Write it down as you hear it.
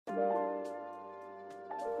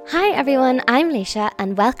Hi everyone, I'm Leisha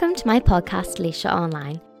and welcome to my podcast Leisha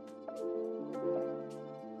Online.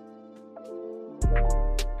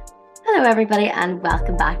 Hello everybody and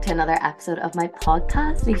welcome back to another episode of my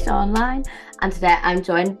podcast Leisha Online, and today I'm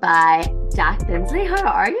joined by Jack Dinsley. How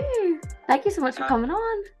are you? Thank you so much for coming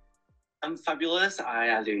on. I'm fabulous. I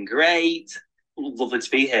am doing great. Lovely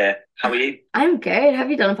to be here. How are you? I'm good.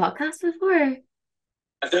 Have you done a podcast before?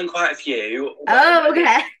 I've done quite a few. Oh,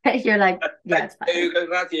 okay. You're like, yeah, it's fine.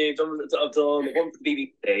 Quite a few. I've done one for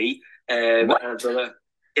the BBC. And I've done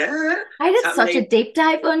I did such a deep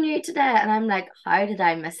dive on you today, and I'm like, how did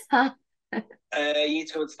I miss that? You need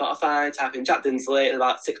to go on Spotify, type in Jack Dinsley, and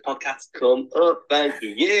about 6 podcasts come up. Thank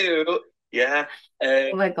you. Yeah.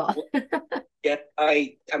 Oh my God. Yeah,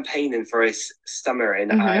 I campaigning for a Stammer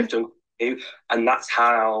in. I've done you, and that's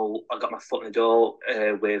how I got my foot in the door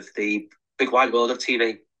with the big wide world of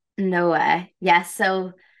TV. No way. Yes.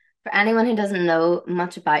 So for anyone who doesn't know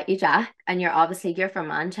much about you, Jack, and you're from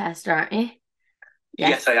Manchester, aren't you?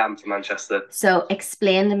 Yes, I am from Manchester. So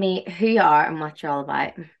explain to me who you are and what you're all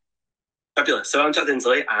about. Fabulous. So I'm Jack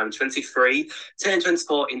Dinsley. I'm 23, turned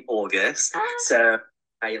 24 in August. So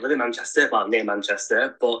I live in Manchester, well, near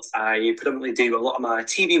Manchester, but I predominantly do a lot of my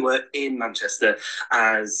TV work in Manchester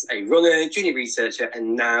as a runner, junior researcher,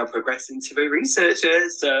 and now progressing to a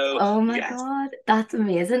researcher. So, oh my God, that's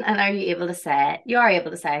amazing. And you are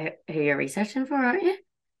able to say who you're researching for, aren't you?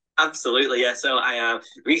 Absolutely, yeah. So I am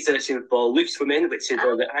researching for Loose Women, which is one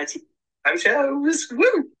of the IT shows.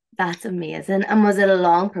 Woo! That's amazing. And was it a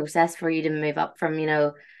long process for you to move up from,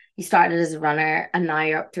 you started as a runner and now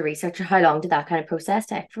you're up to researcher? How long did that kind of process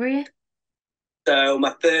take for you? So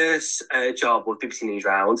my first job was BBC News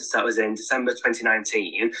Round. So that was in December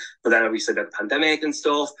 2019. But then obviously we had the pandemic and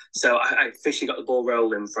stuff. So I officially got the ball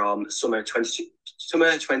rolling from summer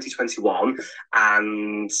 2021.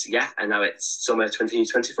 And now it's summer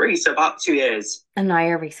 2023. So about 2 years. And now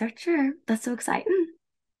you're a researcher. That's so exciting.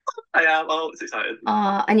 I am. Oh, it's exciting.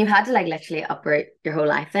 And you've had to literally uproot your whole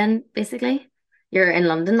life then, basically. You're in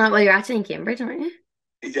London now. Well, you're actually in Cambridge, aren't you?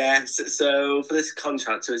 Yes. So for this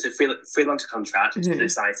contract, so it's a freelance contract for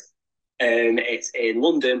this site. It's in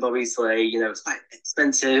London, but obviously, it's quite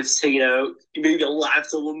expensive. So, you move your life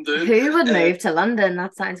to London. Who would move to London?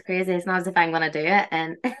 That sounds crazy. It's not as if I'm going to do it.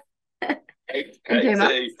 And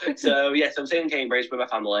So, yes, I'm staying in Cambridge with my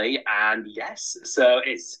family. And yes, so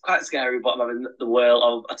it's quite scary, but I'm having the world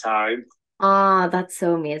of a time. Oh, that's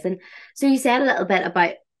so amazing. So you said a little bit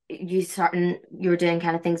about you were doing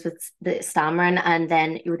kind of things with the stammering and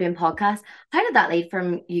then you were doing podcasts. How did that lead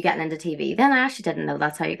from you getting into TV? Then I actually didn't know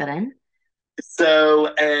that's how you got in.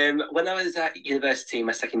 So when I was at university in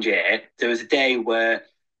my second year, there was a day where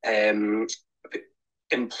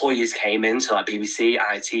employers came in, so like BBC,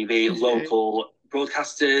 ITV, local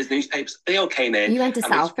broadcasters, newspapers, they all came in. You went to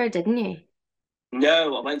Salford, didn't you?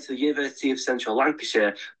 No, I went to the University of Central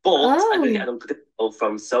Lancashire, but I didn't get an unpredictable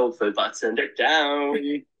from Salford, but I turned it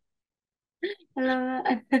down.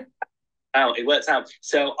 Oh, it worked out.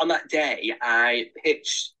 So on that day, I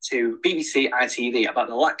pitched to BBC ITV about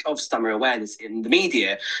the lack of stammer awareness in the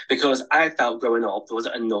media because I felt growing up there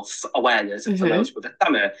wasn't enough awareness for those with a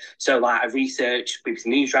stammer. So I researched BBC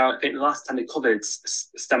News Round. I think the last time they covered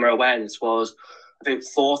stammer awareness was, I think,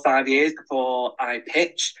 4 or 5 years before I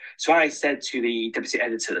pitched. So I said to the deputy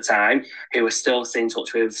editor at the time, who was still staying in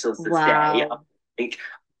touch with us to this day, I think,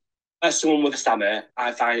 as someone with a stammer,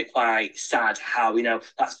 I find it quite sad how,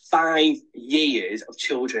 that's 5 years of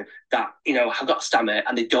children that, have got a stammer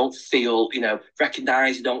and they don't feel,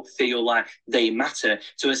 recognised, they don't feel like they matter.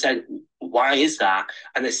 So I said, why is that?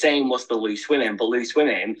 And the same was for Loose Women. But Loose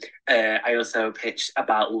Women, I also pitched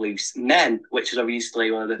about Loose Men, which is obviously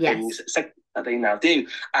one of the things that they now do.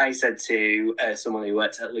 I said to someone who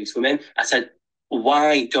worked at Loose Women, I said,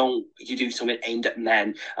 why don't you do something aimed at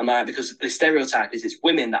men? And because the stereotype is it's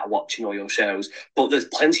women that are watching all your shows, but there's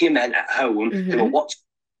plenty of men at home who are watching.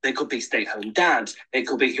 They could be stay-at-home dads. They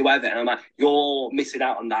could be whoever. And I'm like, you're missing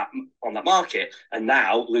out on that market. And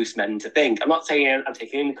now Loose Men's a thing. I'm not saying I'm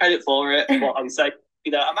taking credit for it, but I'm saying,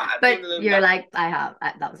 but you're like,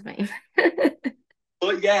 that was me.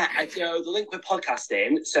 But yeah, the link with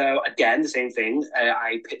podcasting. So again, the same thing.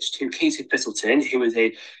 I pitched to Casey Thistleton, who was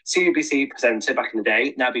a CBBC presenter back in the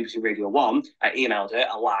day, now BBC Radio 1. I emailed her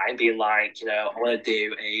a line being like, I want to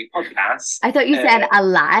do a podcast. I thought you said a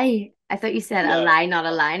lie. I thought you said a lie, not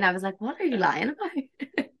a line. I was like, what are you lying about?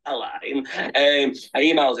 A line. I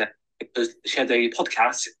emailed her. she had a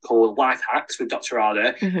podcast called Life Hacks with Dr.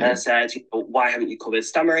 Ada, and I said, why haven't you covered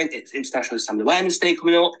stammering? It's International Stammer Awareness Day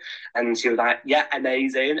coming up. And she was like, yeah,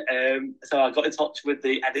 amazing. So I got in touch with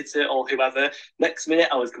the editor or whoever. Next minute,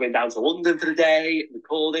 I was coming down to London for the day,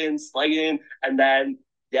 recording, slaying, and then,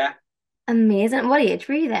 yeah. Amazing. What age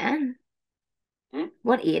were you then? Hmm?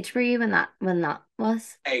 What age were you when that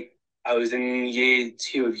was? I was in year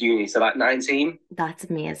 2 of uni, so about 19. That's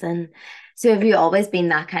amazing. So have you always been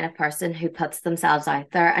that kind of person who puts themselves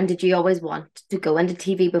out there? And did you always want to go into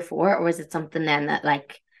TV before, or was it something then that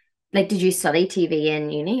like did you study TV in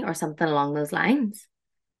uni or something along those lines?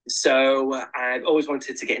 So I've always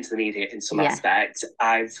wanted to get into the media in some Yeah. aspect.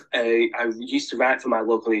 I used to write for my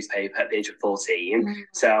local newspaper at the age of 14.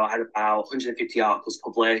 So I had about 150 articles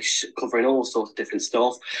published covering all sorts of different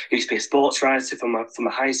stuff. I used to be a sports writer from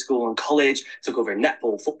my high school and college, so covering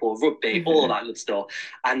netball, football, rugby, all of that good stuff.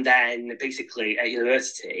 And then basically at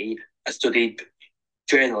university, I studied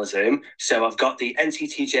journalism. So I've got the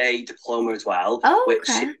NCTJ diploma as well, Oh, which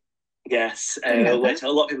okay. yes, Didn't know which that.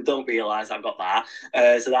 a lot of people don't realise I've got that.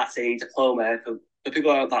 So that's a diploma for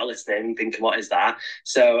people that are listening, thinking, what is that?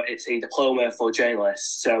 So it's a diploma for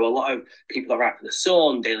journalists. So a lot of people that write for The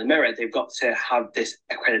Sun, Daily Mirror, they've got to have this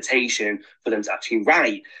accreditation for them to actually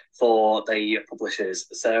write for the publishers.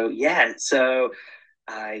 So yeah, so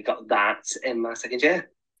I got that in my second year.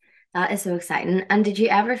 That is so exciting. And did you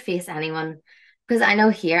ever face anyone? Because I know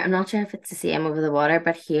here, I'm not sure if it's the same over the water,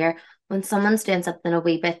 but here, when someone's doing something a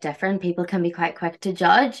wee bit different, people can be quite quick to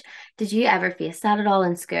judge. Did you ever face that at all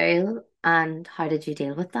in school? And how did you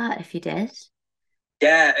deal with that if you did?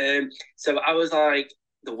 Yeah, so I was like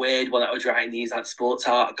the weird one that was writing these like sports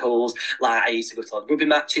articles. Like I used to go to like rugby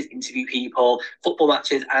matches, interview people, football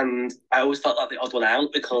matches, and I always felt like the odd one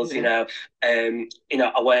out because I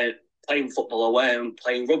weren't playing football, I weren't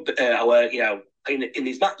playing rugby, I weren't playing in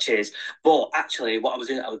these matches. But actually, what I was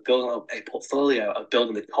doing, I was building up a portfolio of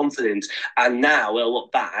building the confidence. And now when I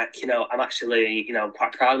look back, I'm actually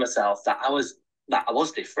quite proud of myself that I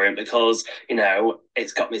was different because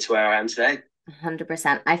it's got me to where I am today.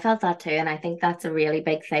 100%. I felt that too. And I think that's a really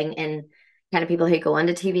big thing in kind of people who go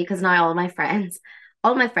into TV because now all my friends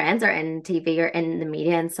are in TV or in the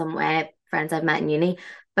media in some way, friends I've met in uni.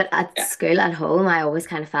 But at Yeah, school, at home, I always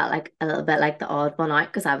kind of felt like a little bit like the odd one out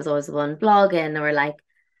because I was always the one blogging or like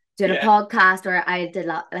doing a yeah. podcast or I did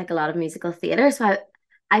like a lot of musical theater. So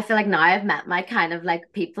I feel like now I've met my kind of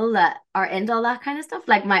like people that are into all that kind of stuff.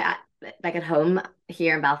 Like at home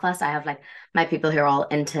here in Belfast, I have like my people who are all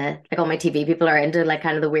into like all my TV people are into like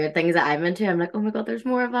kind of the weird things that I'm into. I'm like, oh my God, there's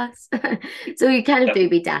more of us. So you kind of do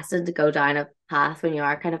be destined to go down a path when you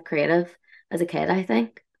are kind of creative as a kid, I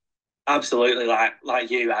think. Absolutely, like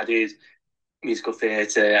you, I did musical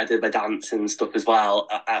theatre. I did my dance and stuff as well,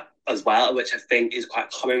 which I think is quite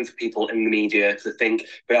common for people in the media because I think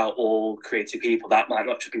we are all creative people. That might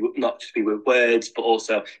not just be with words, but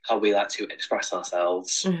also how we like to express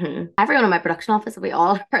ourselves. Everyone in my production office, we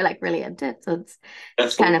all are like really into it. So it's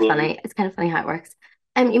kind of Absolutely. funny. It's kind of funny how it works.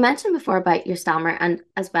 You mentioned before about your stammer, and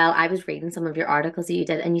as well, I was reading some of your articles that you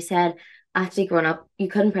did, and you said actually growing up you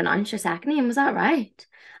couldn't pronounce your second name. Was that right?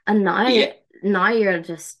 And Yeah, now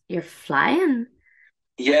you're flying.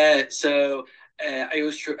 yeah. So I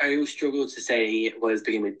always struggled to say it was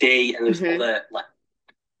beginning with D, and there's Hmm. other like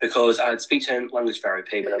because I had speech and language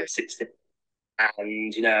therapy when I was 16,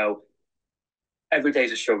 and every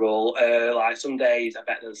day's a struggle. Like some days are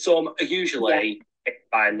better than some. Yeah. Usually it's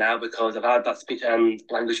fine now because I've had that speech and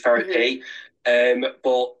language Hmm. therapy.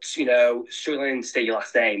 But struggling to say your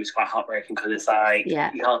last name is quite heartbreaking because it's like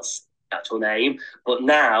Yeah. you can't say the actual name. But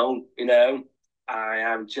now, I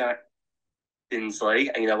am Jack Dinsley,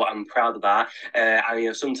 and you know what, I'm proud of that.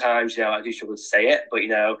 And sometimes I do struggle to say it, but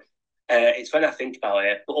it's when I think about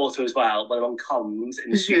it, but also as well when I'm on comms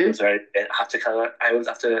in the Hmm. studios or anything, I always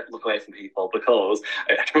have to look away from people because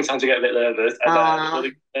I sometimes I get a bit nervous, and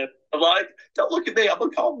then Uh, I'm like, don't look at me, I'm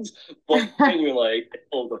on comms. But genuinely, it's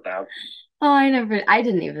all good now. I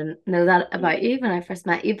didn't even know that about you when I first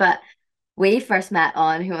met you, but we first met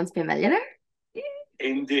on Who Wants to Be a Millionaire.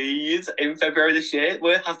 Indeed, in February this year,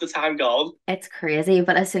 where has the time gone? It's crazy,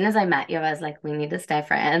 but as soon as I met you, I was like, we need to stay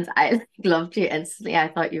friends. I like, loved you instantly. I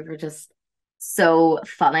thought you were just so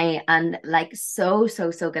funny and like so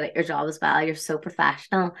good at your job as well. You're so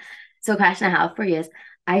professional. So, question I have for you is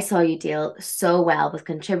I saw you deal so well with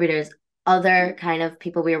contributors, other kind of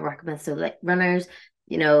people we were working with, so like runners,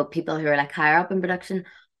 people who are like higher up in production.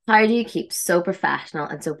 How do you keep so professional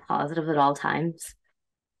and so positive at all times?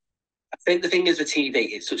 I think the thing is with TV,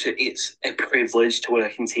 it's a privilege to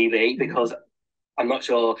work in TV Mhm. because I'm not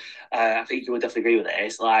sure. I think you would definitely agree with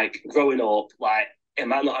this. Like growing up, like it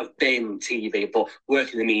might not have been TV, but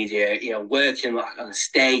working in the media, working like on a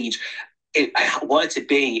stage, I wanted to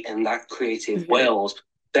be in that creative world.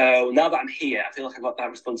 So now that I'm here, I feel like I've got that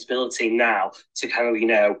responsibility now to kind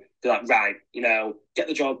of, be like, right, get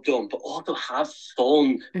the job done, but also have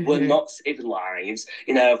fun. We're not saving lives.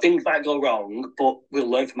 Things might go wrong, but we'll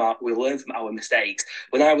learn from our mistakes.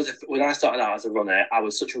 When I started out as a runner, I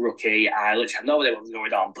was such a rookie. I literally had no idea what was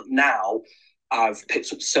going on. But now I've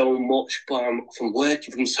picked up so much from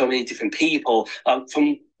working from so many different people,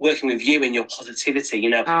 from working with you and your positivity.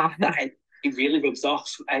 That it really rubs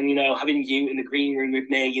off. And, having you in the green room with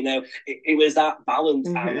me, it was that balance.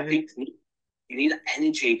 And I think you need that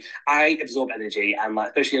energy. I absorb energy, and like,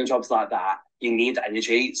 especially in jobs like that, you need that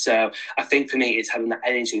energy. So I think for me, it's having that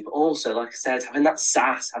energy, but also, like I said, having that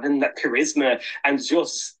sass, having that charisma, and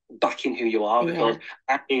just backing who you are, because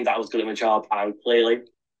I knew that I was good at my job, and clearly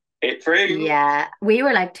it proved. Yeah, we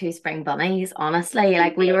were like two spring bunnies, honestly.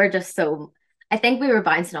 Like we were just so, I think we were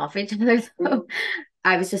bouncing off each other. So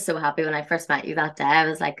I was just so happy when I first met you that day. I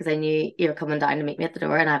was like, because I knew you were coming down to meet me at the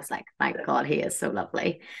door, and I was like, my God, he is so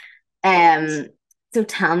lovely. So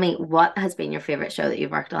tell me, what has been your favorite show that you've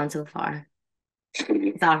worked on so far?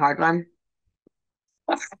 Is that a hard one?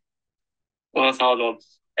 Well, that's a hard one.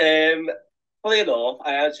 Funny enough,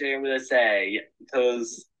 I actually am going to say,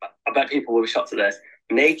 because I bet people will be shocked at this,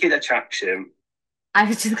 Naked Attraction. I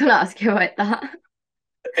was just going to ask you about that.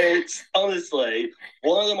 It's honestly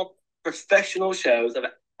one of the most professional shows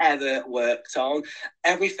I've ever worked on.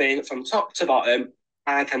 Everything from top to bottom,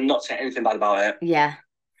 I cannot say anything bad about it. Yeah.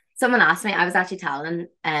 Someone asked me, I was actually telling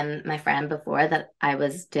my friend before that I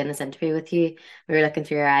was doing this interview with you. We were looking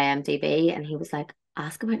through your IMDb, and he was like,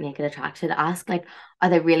 ask about Naked Attraction. Ask, like, are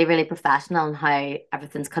they really, really professional in how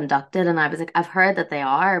everything's conducted? And I was like, I've heard that they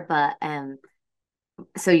are, but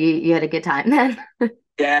so you had a good time then?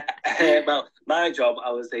 Yeah, well, my job,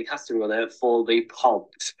 I was the casting runner for the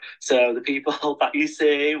pods. So the people that you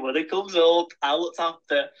see when it comes up, I looked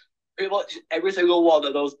after pretty much every single one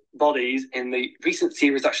of those bodies in the recent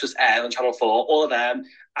series that's just aired on Channel 4, all of them,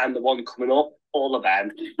 and the one coming up, all of them.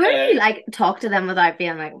 How do you like talk to them without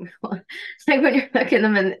being like, like when you're looking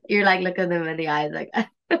them and you're like looking them in the eyes, like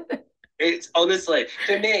It's honestly,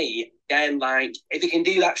 for me, again, like, if you can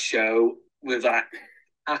do that show with that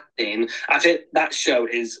acting, I think that show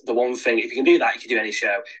is the one thing. If you can do that, you can do any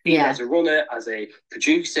show. Even as a runner, as a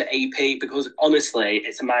producer, AP, because honestly,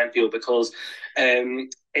 it's a minefield, because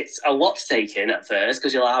it's a lot to take in at first,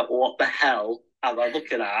 because you're like, what the hell am I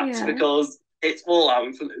looking at? Because it's all out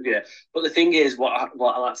in front of you. But the thing is, what I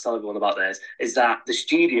like to tell everyone about this is that the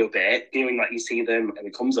studio bit, like you see them and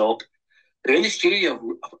it comes up, they're in the studio,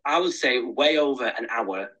 I would say, way over an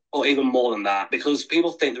hour or even more than that, because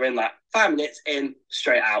people think they're in like 5 minutes in,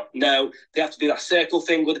 straight out. No, they have to do that circle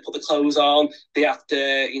thing where they put the clothes on. They have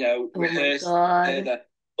to, rehearse the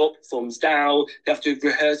up, thumbs down. They have to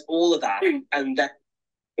rehearse all of that and then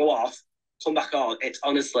go off, come back on. It's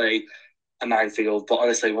honestly a minefield, but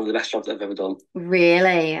honestly, one of the best jobs I've ever done.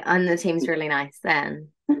 Really? And the team's really nice then.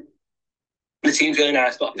 The team's really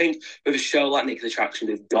nice, but I think with a show like Naked Attraction,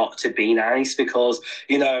 they've got to be nice, because,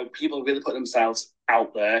 people really put themselves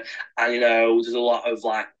out there, and, there's a lot of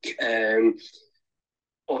like,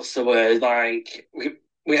 what's the word? Like,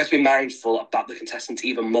 we have to be mindful about the contestants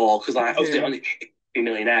even more, because, like, obviously, on Be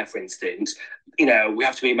Millionaire, for instance, we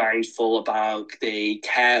have to be mindful about the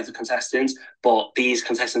care of the contestants, but these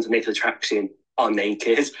contestants of Naked Attraction are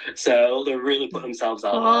naked, so they really put themselves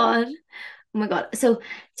out there. Oh my God. So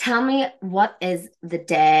tell me, what is the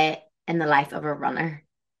day in the life of a runner?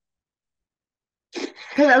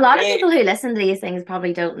 Because a lot of people who listen to these things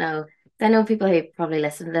probably don't know. I know people who probably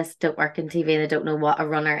listen to this don't work in TV and they don't know what a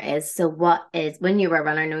runner is. So what is, when you were a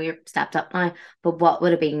runner, I know you're stepped up now, but what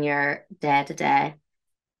would have been your day to day?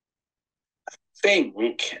 Think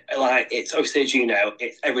like, it's obviously, as you know,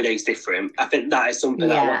 it's every day's different. I think that is something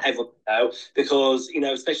that I want everyone to know, because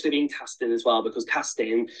especially being casting as well, because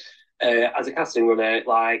casting, as a casting runner,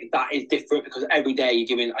 like, that is different, because every day you're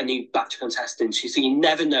giving a new batch of contestants. So you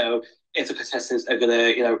never know if the contestants are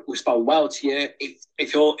gonna respond well to you,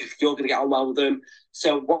 if you're gonna get on well with them.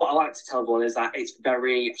 So what I like to tell everyone is that it's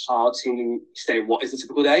very hard to say what is a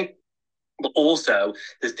typical day. But also,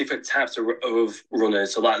 there's different types of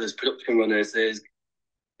runners. So, like, there's production runners, there's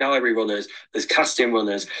gallery runners, there's casting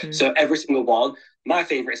runners. So every single one, my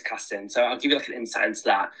favourite is casting. So I'll give you like an insight into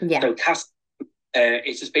that. So casting,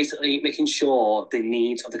 it's just basically making sure the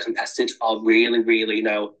needs of the contestants are really, really,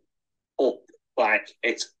 up. Like,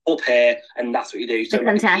 it's up here, and that's what you do. So the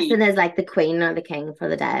contestant is like the queen or the king for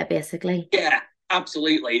the day, basically. Yeah,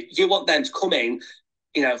 absolutely. You want them to come in,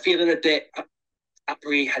 feeling a bit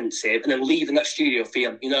apprehensive, and then leaving that studio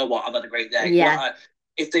feeling, you know what, I've had a great day. Yeah.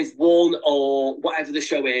 If they've won or whatever the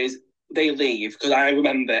show is, they leave. Because I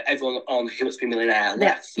remember everyone on Who Wants to Be a Millionaire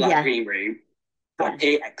left that green room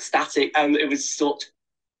happy, ecstatic, and it was such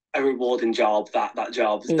a rewarding job, that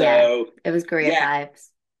job. So it was great vibes.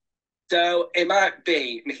 So it might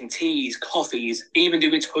be making teas, coffees, even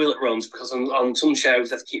doing toilet runs, because on some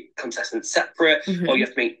shows you have to keep contestants separate, or you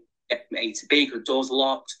have to get from A to B because doors are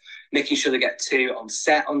locked, making sure they get to on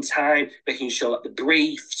set on time, making sure that they're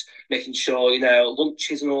briefed, making sure,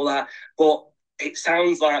 lunches and all that. But it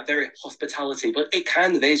sounds like very hospitality, but it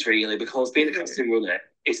kind of is really, because being a casting runner,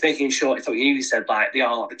 it's making sure, it's what you said, like they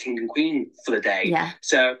are like the king and queen for the day. Yeah.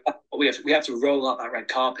 So we have to roll out that red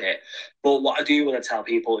carpet. But what I do want to tell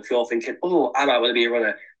people, if you're thinking, oh, I might want to be a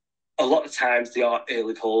runner, a lot of times they are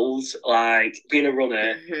early calls. Like being a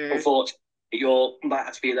runner, unfortunately, you might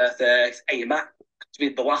have to be there first, and you might have to be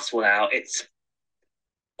the last one out. It's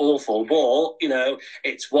awful, but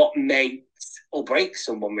it's what makes or breaks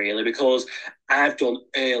someone really, because I've done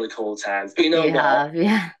early call times, but you what?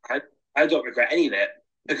 Yeah. I don't regret any of it,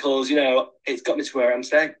 because it's got me to where I'm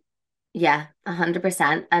staying. Yeah,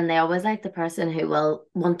 100%. And they always like the person who will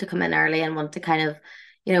want to come in early and want to kind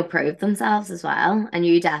of, prove themselves as well. And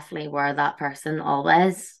you definitely were that person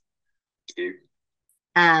always. Thank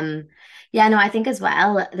you. Yeah, no, I think as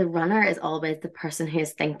well, the runner is always the person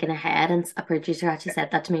who's thinking ahead. And a producer actually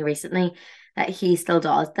said that to me recently, that he still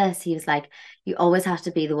does this. He was like, you always have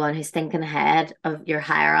to be the one who's thinking ahead of your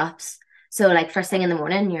higher ups. So like first thing in the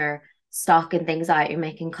morning, you're stocking things out, you're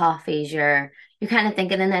making coffees, you're kind of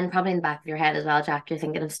thinking, and then probably in the back of your head as well, Jack, you're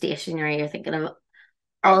thinking of stationery, you're thinking of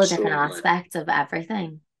all the different aspects of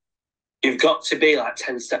everything. You've got to be like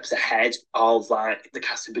 10 steps ahead of like the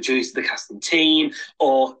casting producer, the casting team,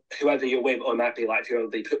 or whoever you're with, or it might be like if you're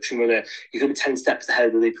the production runner, you're going to be 10 steps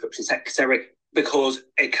ahead of the production secretary, because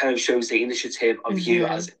it kind of shows the initiative of you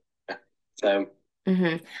as so.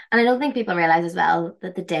 And I don't think people realize as well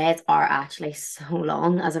that the days are actually so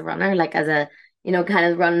long as a runner, like as a, kind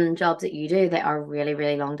of running jobs that you do, they are really,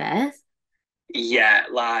 really long days. Yeah,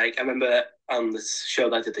 like I remember on this show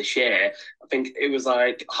that I did this year, I think it was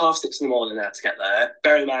like 6:30 in the morning I had to get there.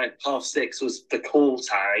 Bear in mind, 6:30 was the call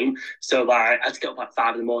time. So like I had to get up at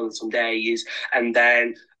 5 in the morning some days, and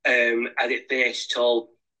then I didn't finish till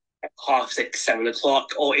 6:30, 7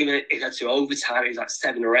 o'clock, or even if I had to do overtime, it was like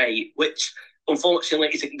 7 or 8, which unfortunately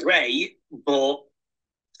isn't great, but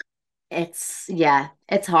it's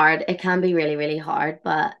hard. It can be really, really hard,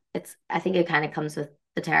 but I think it kind of comes with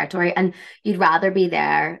the territory, and you'd rather be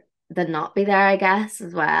there than not be there, I guess,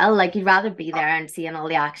 as well. Like you'd rather be there and seeing all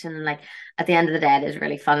the action, and like at the end of the day, it is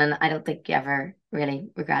really fun, and I don't think you ever really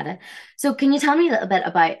regret it. So can you tell me a little bit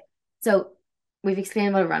about, so we've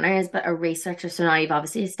explained what a runner is, but a researcher. So now you've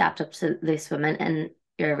obviously stepped up to loose women and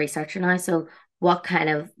you're a researcher now. So what kind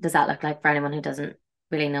of does that look like for anyone who doesn't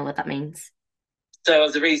really know what that means? So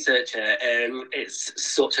as a researcher, it's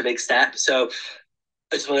such a big step. So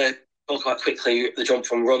I just want to talk about quickly the jump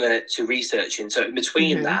from runner to researching. So in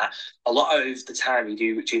between that, a lot of the time you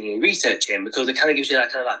do junior researching, because it kind of gives you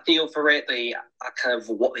that kind of like feel for it, the kind of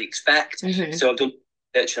what they expect. So I've done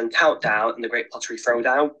research on Countdown and The Great Pottery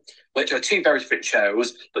Throwdown, which are two very different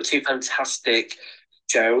shows, but two fantastic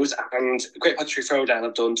shows. And Great Pottery Throwdown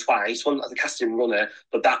I've done twice, one as a casting runner,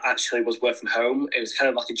 but that actually was work from home. It was kind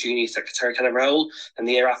of like a junior secretary kind of role. And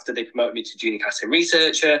the year after, they promoted me to junior casting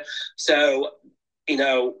researcher. So,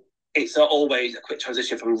 it's not always a quick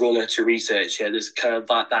transition from runner to researcher. There's kind of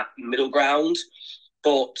like that middle ground.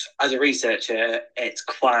 But as a researcher, it's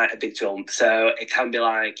quite a big jump. So it can be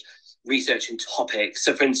like researching topics.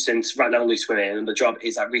 So for instance, right now, Loose Women, and the job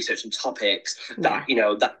is like researching topics that,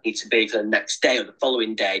 that need to be for the next day or the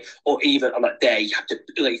following day, or even on that day, you have to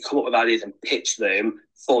like come up with ideas and pitch them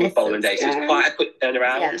for the following day. So it's quite a quick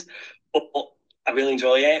turnaround. But I really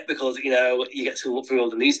enjoy it because, you get to look through all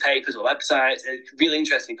the newspapers or websites. And it's really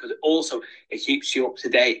interesting because it keeps you up to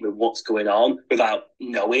date with what's going on without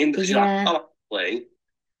knowing, because you're like, oh, actually.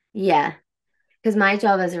 Yeah. Because my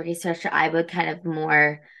job as a researcher, I would kind of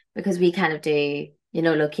more, because we kind of do,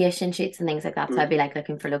 location shoots and things like that. So I'd be like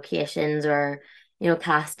looking for locations or,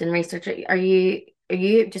 cast and researcher. Are you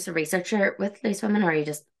just a researcher with Loose Women, or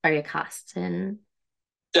are you casting?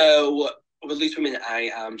 So with Loose Women, I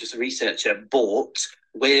am just a researcher, but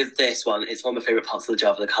with this one, it's one of my favourite parts of the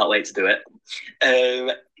job, and I can't wait to do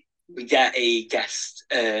it. We get a guest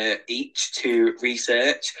each to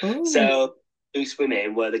research. Ooh. So Loose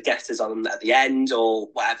Women, where the guest is on at the end or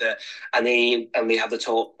whatever, and they have the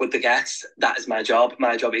talk with the guest. That is my job.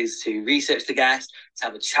 My job is to research the guest, to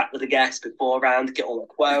have a chat with the guest beforehand, get all the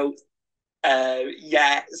quotes,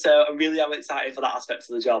 Yeah, so I really am excited for that aspect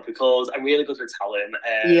of the job because I'm really good with talent.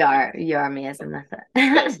 You're amazing with it.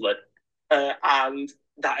 Hustling. And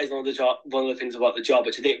that is one of the things about the job,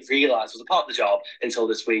 which I didn't realise was a part of the job until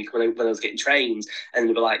this week when I was getting trained. And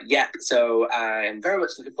they were like, "Yep." Yeah. So I am very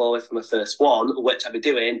much looking forward for my first one, which I'll be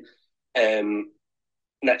doing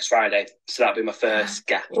next Friday. So that'll be my first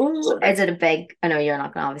gap. Ooh, is it a big? I know you're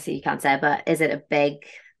not gonna obviously you can't say, but is it a big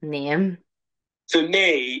name? For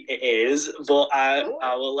me, it is, but I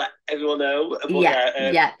will let everyone know. But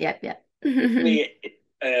Yeah, yeah, yeah, yeah. me,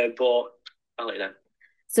 but I'll let you know.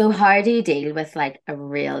 So how do you deal with like a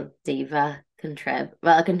real diva contrib?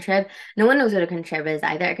 Well, a contrib, no one knows what a contrib is.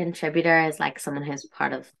 Either a contributor is like someone who's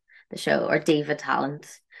part of the show or diva talent.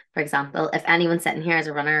 For example, if anyone's sitting here as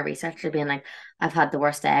a runner or researcher being like, I've had the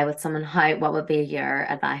worst day with someone, what would be your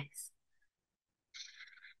advice?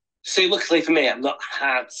 So luckily for me, I've not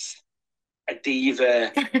had a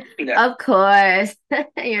diva, you know. Of course.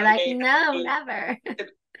 You're I like, mean, no, never.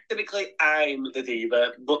 typically I'm the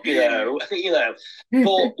diva, but you know.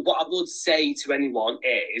 But what I would say to anyone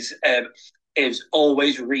is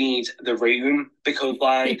always read the room because,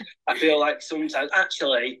 like, I feel like sometimes,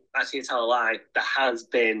 actually, tell a lie, there has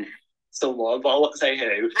been someone, but I won't say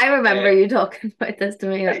who. I remember you talking about this to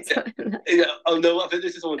me. That's Oh no, I think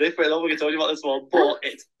this is someone different. I don't think I told you about this one, but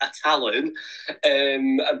it's a talent.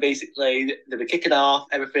 And basically, they were kicking off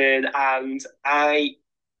everything, and I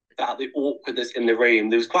felt the awkwardness in the room.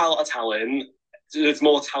 There was quite a lot of talent. There's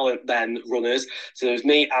more talent than runners. So there was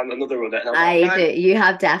me and another runner. And I was I like, do. right. You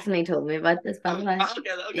have definitely told me about this, by the way.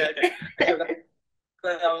 Okay.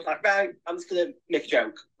 I was like, right, I'm just gonna make a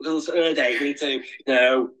joke because on a date we need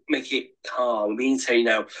to, make it calm. We need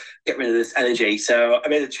to, get rid of this energy. So I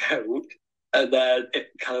made a joke, and then it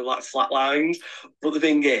kind of like flatlined. But the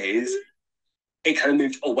thing is, it kind of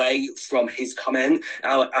moved away from his comment.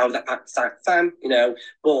 I was like, that's fine,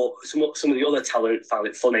 but some of the other talent found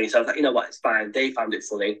it funny. So I was like, you know what, it's fine. They found it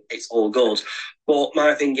funny. It's all good. But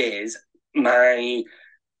my thing is, my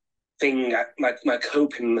my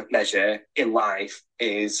coping measure in life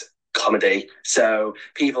is comedy. So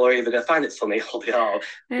people are either going to find it funny or they are.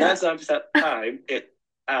 Yeah. 99% of the time, it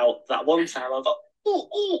out that one time I thought, oh,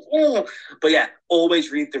 oh, oh. But yeah,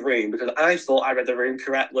 always read the room because I thought I read the room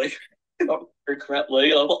correctly. Not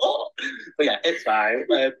correctly. And I thought, oh. But yeah, it's fine.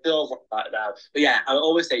 It feels like that now. But yeah, I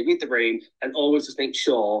always say read the room and always just make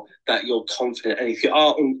sure that you're confident. And if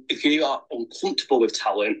you are uncomfortable with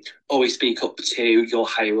talent, always speak up to your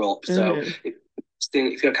higher up. So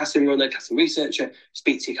if you're a casting runner, casting researcher,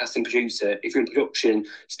 speak to your casting producer. If you're in production,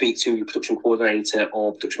 speak to your production coordinator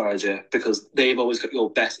or production manager because they've always got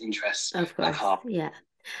your best interests Of course, at heart. yeah.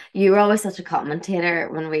 You were always such a commentator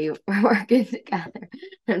when we were working together.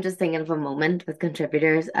 I'm just thinking of a moment with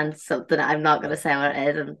contributors and something I'm not going to say what it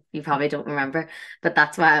is, and you probably don't remember, but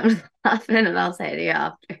that's why I'm laughing, and I'll say to you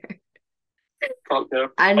after.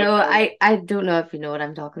 I know I don't know if you know what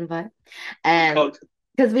I'm talking about.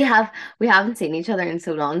 Because we haven't seen each other in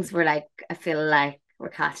so long, so we're like I feel like we're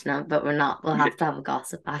catching up, but we're not. We'll have to have a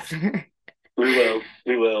gossip after. We will.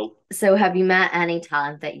 We will. So have you met any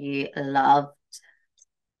talent that you love?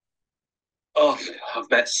 Oh, I've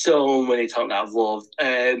met so many talent that I've loved.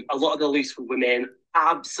 A lot of the loose women,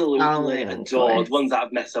 absolutely adored. Ones that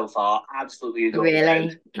I've met so far, absolutely adored.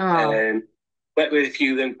 Really? Met with a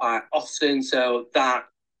few of them quite often, so that.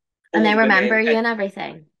 And they remember you and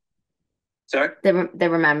everything. Sorry? They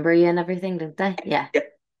remember you and everything, don't they? Yeah. Yeah.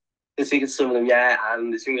 Been speaking to some of them, yeah,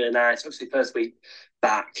 and it's been really nice. Obviously, first week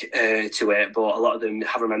back to it, but a lot of them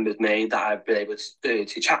have remembered me that I've been able to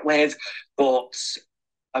chat with. But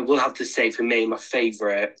I will have to say, for me, my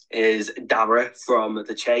favourite is Dara from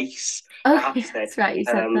The Chase. Oh, that's right, you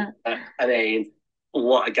said that. I mean,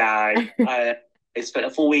 what a guy. I spent a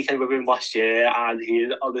full weekend with him last year, and he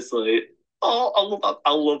is honestly, I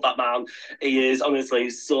love that man. He is honestly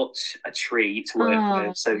such a treat to work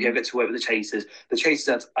with. So you get to work with the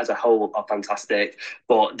Chasers as a whole are fantastic,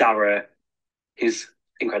 but Dara is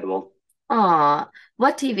incredible. Oh,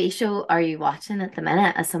 what TV show are you watching at the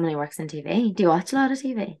minute as someone who works in TV? Do you watch a lot of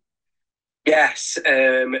TV? Yes.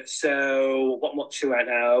 So what I'm watching right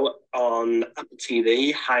now on Apple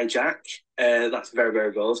TV, Hijack. That's very,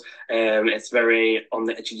 very good. It's very on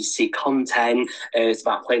the edge of see content. It's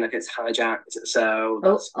about playing like it's hijacked. So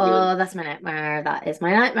that's my nightmare. That is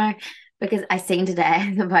my nightmare. Because I seen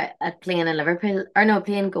today about a plane in Liverpool, or no, a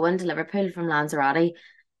plane going to Liverpool from Lanzarote.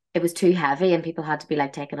 It was too heavy and people had to be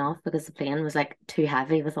like taken off because the plane was like too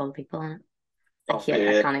heavy with all the people in it. I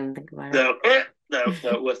can't even think about it.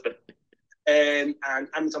 No, worth it. And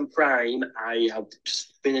Amazon Prime, I have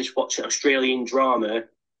just finished watching Australian drama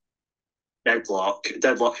Deadlock.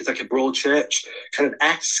 Deadlock is like a Broadchurch kind of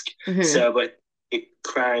esque. Hmm. So, but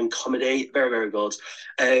crime comedy, very very good.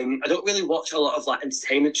 I don't really watch a lot of like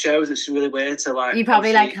entertainment shows. It's really weird. So like, You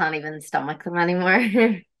probably like obviously, can't even stomach them anymore.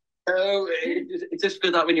 oh, it's just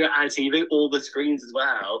good that when you're at ITV, all the screens as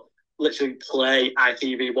well literally play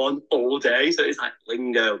ITV1 all day. So it's like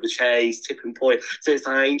Lingo, The Chase, Tipping Point. So it's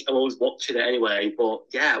like I'm always watching it anyway. But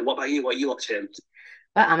yeah, what about you? What are you watching?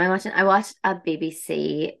 What am I watching? I watched a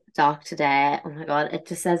BBC doc today. Oh my God, it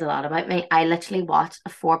just says a lot about me. I literally watched a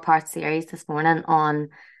four-part series this morning on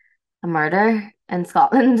a murder in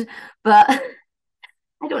Scotland, but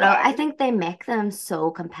I don't know. I Wow. think they make them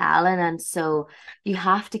so compelling and so you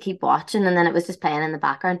have to keep watching. And then it was just playing in the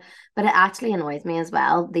background. But it actually annoys me as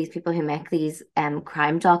well, these people who make these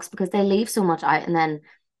crime docs because they leave so much out and then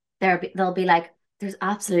they'll be like, there's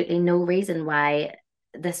absolutely no reason why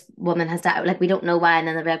this woman has died. Like we don't know why. And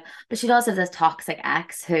then they'll be like, but she does have this toxic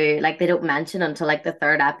ex who like they don't mention until like the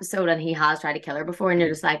third episode and he has tried to kill her before. And you're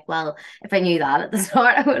just like, well, if I knew that at the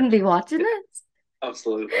start, I wouldn't be watching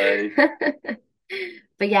Absolutely. it.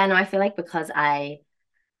 But yeah, no, I feel like because I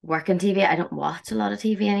work in TV, I don't watch a lot of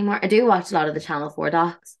TV anymore. I do watch a lot of the Channel 4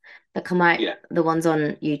 docs that come out, Yeah. the ones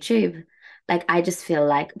on YouTube. Like I just feel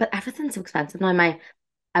like, but everything's so expensive now.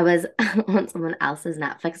 I was on someone else's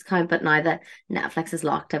Netflix account, but now that Netflix has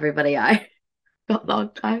locked everybody out, got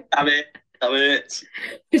locked out, Damn it. Damn it.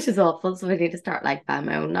 which is awful. So we need to start like buying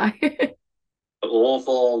my own now.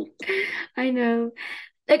 Awful. I know.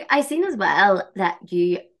 Like I seen as well that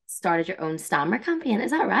you started your own Stammer campaign.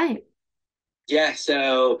 Is that right? Yeah,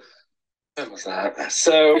 so when was that?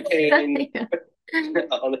 So in Yeah.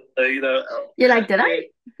 honestly, You're like, did I?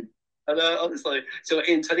 I know, honestly. So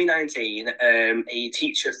in 2019, a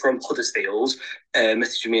teacher from Huddersfield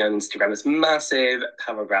messaged me on Instagram this massive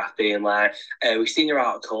paragraph being like, we've seen your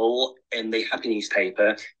article in the Happy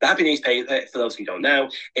newspaper. The Happy newspaper, for those who don't know,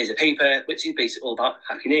 is a paper which is basically all about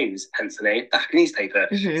happy news, hence the name, the Happy newspaper.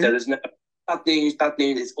 So Hmm. there's no bad news, bad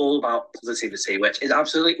news. It's all about positivity, which is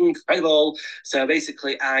absolutely incredible. So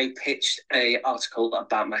basically, I pitched a article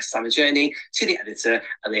about my summer journey to the editor,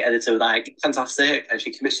 and the editor was like, "Fantastic!" And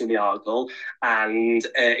she commissioned the article, and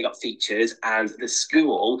it got featured. And the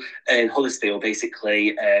school in Huddersfield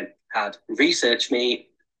basically had researched me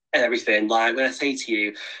and everything. Like when I say to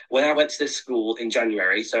you, when I went to this school in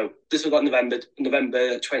January, so this was like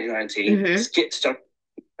November 2019, Hmm. skipped to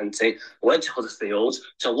 2020, went to Huddersfield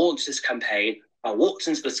to launch this campaign. I walked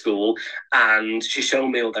into the school and she showed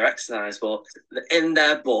me all their exercise books. In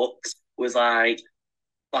their books was like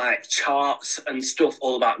charts and stuff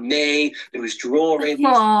all about me. There was drawings,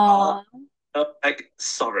 art. Aww. Like,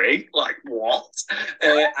 sorry, like what?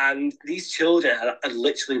 And these children had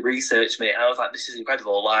literally researched me, and I was like, this is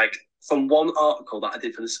incredible. Like from one article that I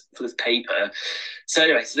did for this paper. So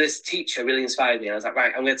anyway, so this teacher really inspired me, and I was like,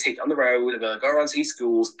 right, I'm going to take it on the road. I'm going to go around to these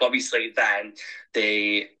schools. But obviously, then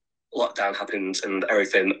the lockdown happened and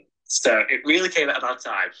everything, so it really came at a bad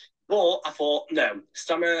time. But I thought, no,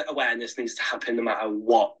 stammer awareness needs to happen no matter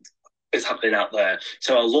what is happening out there.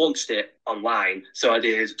 So I launched it online. So I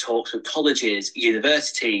did talks with colleges,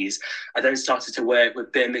 universities. I then started to work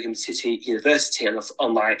with Birmingham City University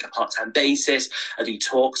on like a part-time basis. I do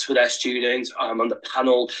talks for their students. I'm on the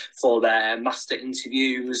panel for their master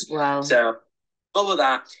interviews. Wow. So all of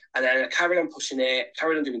that, and then I carried on pushing it,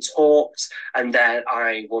 carried on doing talks, and then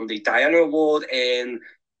I won the Diana Award in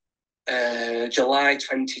July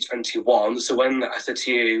 2021. So when I said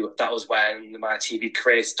to you, that was when my TV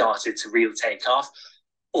career started to really take off.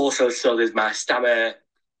 Also, so there's my Stammer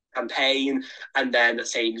campaign. And then the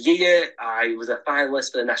same year, I was a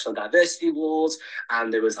finalist for the National Diversity Awards,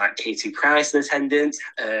 and there was like Katie Price in attendance.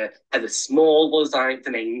 Heather Small was like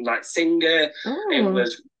the main like singer. It Oh,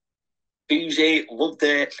 was bougie, loved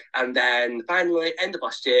it. And then finally, end of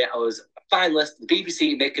last year, I was a finalist for the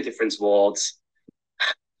BBC Make a Difference Awards.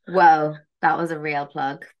 whoa. That was a real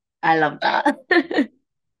plug. I love that.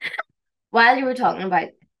 While you were talking about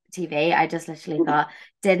TV, I just literally thought,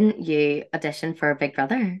 didn't you audition for Big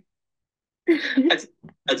Brother? I,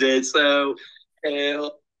 I did. So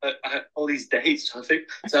all these dates, I think.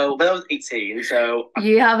 So when I was 18, so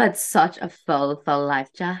You have had such a full life,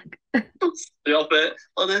 Jack. stop it.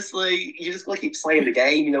 Honestly, you just gotta keep playing the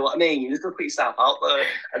game. You know what I mean? You just gotta put yourself out there,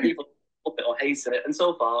 and people love it or hate it. And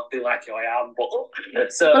so far, they like who I am. But Well,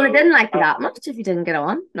 it didn't so like you that much if you didn't get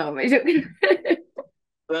on. No, I'm joking.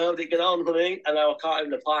 well, they get on, honey, and now I can't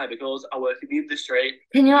even apply because I work in the industry.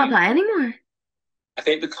 Can you not apply anymore? I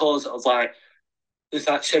think because of like there's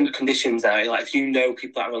like terms and conditions now. Like if you know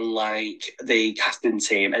people that are on like the casting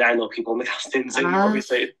team, and I know people on the casting team, Ah,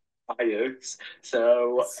 obviously fireworks.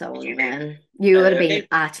 So So annoying. You would have been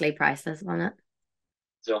actually priceless on it.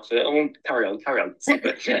 Carry on, carry on.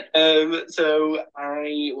 So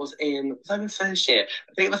I was I in the first year?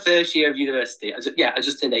 I think the first year of university. I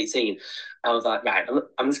just turned 18. I was like, right,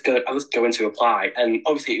 I'm just going to apply. And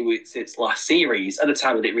obviously it was its last series. At the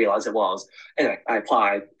time I didn't realise it was. Anyway, I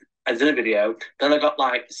applied. I did a video. Then I got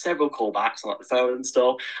like several callbacks on like the phone and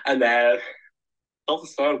stuff. And then off the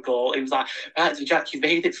phone call, he was like, right, so Jack, you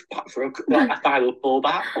made it for a final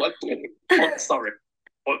callback. What? Sorry.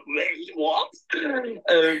 What?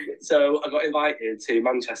 So I got invited to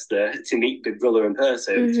Manchester to meet Big Brother in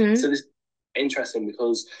person. Mm-hmm. So this is interesting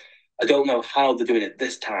because I don't know how they're doing it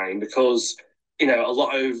this time because, a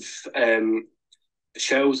lot of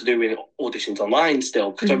shows are doing auditions online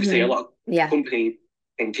still because obviously a lot of companies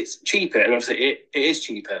think it's cheaper and obviously it is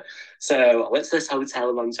cheaper. So I went to this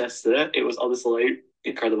hotel in Manchester. It was honestly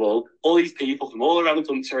incredible. All these people from all around the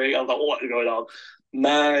country. I was like, what is going on?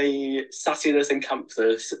 My sassiness and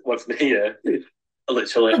campus went from here.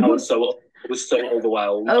 Literally, I was so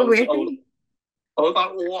overwhelmed. Oh, really? I was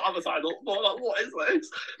like, what have I signed up for? What is this?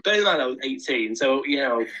 Bear in mind, I was 18, so,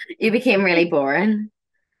 You became really boring.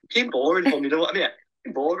 Became boring for me, you know what I mean?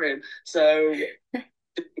 Boring. So,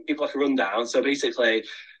 people like a rundown. So, basically,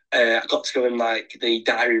 I got to go in, like, the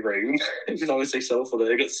diary room. It was honestly so funny.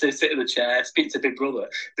 I got to sit in the chair, speak to Big Brother.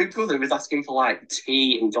 Big Brother was asking for, like,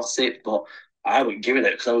 tea and gossip, but I wasn't giving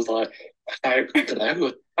it because I was like, I don't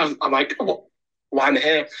know. I'm like, why am I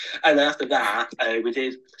here? And then after that, we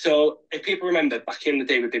did. So if people remember back in the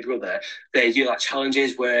day with Big Brother, they do like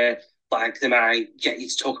challenges where like they might get you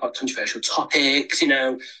to talk about controversial topics,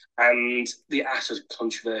 and they asked us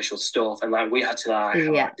controversial stuff, and like we had to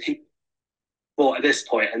like. But at this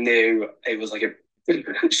point, I knew it was like a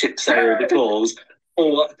ship sail because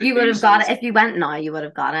you would have got it if you went now. You would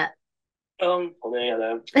have got it. Funny, I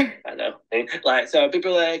know. Like, so Big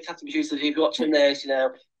Brother, casting producers, if you're watching this,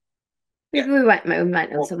 Maybe we might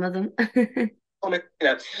know some of them.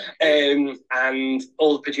 And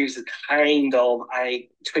all the producers I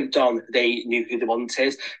tweaked on, they knew who they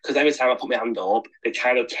wanted because every time I put my hand up, they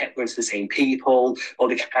kind of kept going to the same people or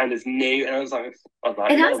they kind of knew. And I was like,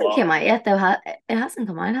 it hasn't come out yet, though. It hasn't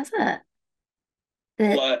come out, has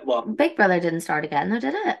it? What? Big Brother didn't start again, though,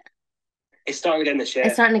 did it? It's starting again this year.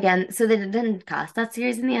 It's starting again. So they didn't cast that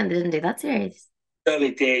series in the end. They didn't do that series. No, they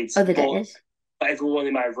did. Oh, they did. But everyone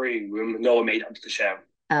in my room, no one made it onto the show.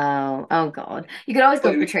 Oh God! You could always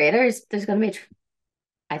go for traders. There's going to be,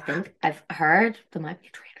 I think I've heard there might be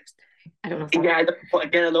traders. I don't know. But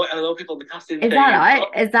again, I know people in the casting. Is that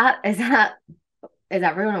out? Is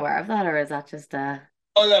everyone aware of that, or is that just Oh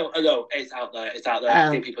no, it's out there. It's out there. I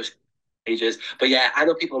think people pages, but yeah, I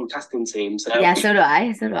know people on the casting team. So yeah, so do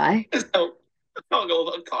I. So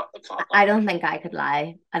I don't think I could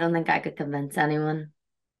lie. I don't think I could convince anyone.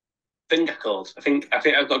 I think I've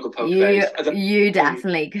got a good poker face. You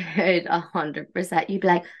definitely could, 100%. You'd be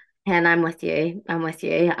like, "Hen, I'm with you.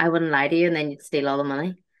 I wouldn't lie to you," and then you'd steal all the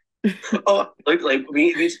money. Like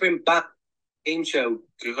we need to bring back game show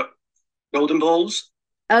Golden Balls.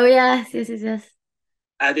 Oh yes.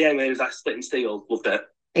 At the end, it was like split and steal. Loved it.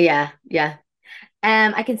 Yeah.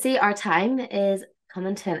 I can see our time is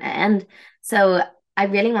coming to an end, so I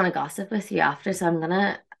really want to gossip with you after. So I'm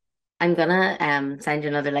gonna send you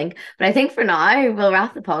another link. But I think for now we'll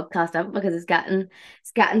wrap the podcast up because it's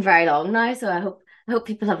getting very long now. So I hope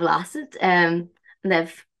people have lasted and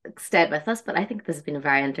they've stayed with us. But I think this has been a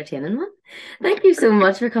very entertaining one. Thank you so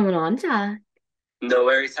much for coming on, Jack. No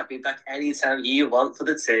worries, I'll be back anytime you want for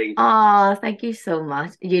the tea. Oh, thank you so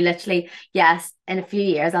much. You literally, yes, in a few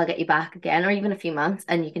years I'll get you back again, or even a few months,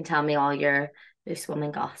 and you can tell me all your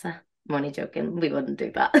swimming gossip. I'm only joking. We wouldn't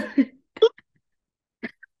do that.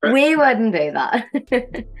 We wouldn't do that.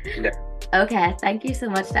 No. Okay, thank you so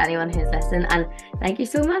much to anyone who's listened, and thank you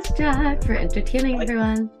so much, Jack, for entertaining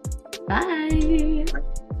everyone. Bye.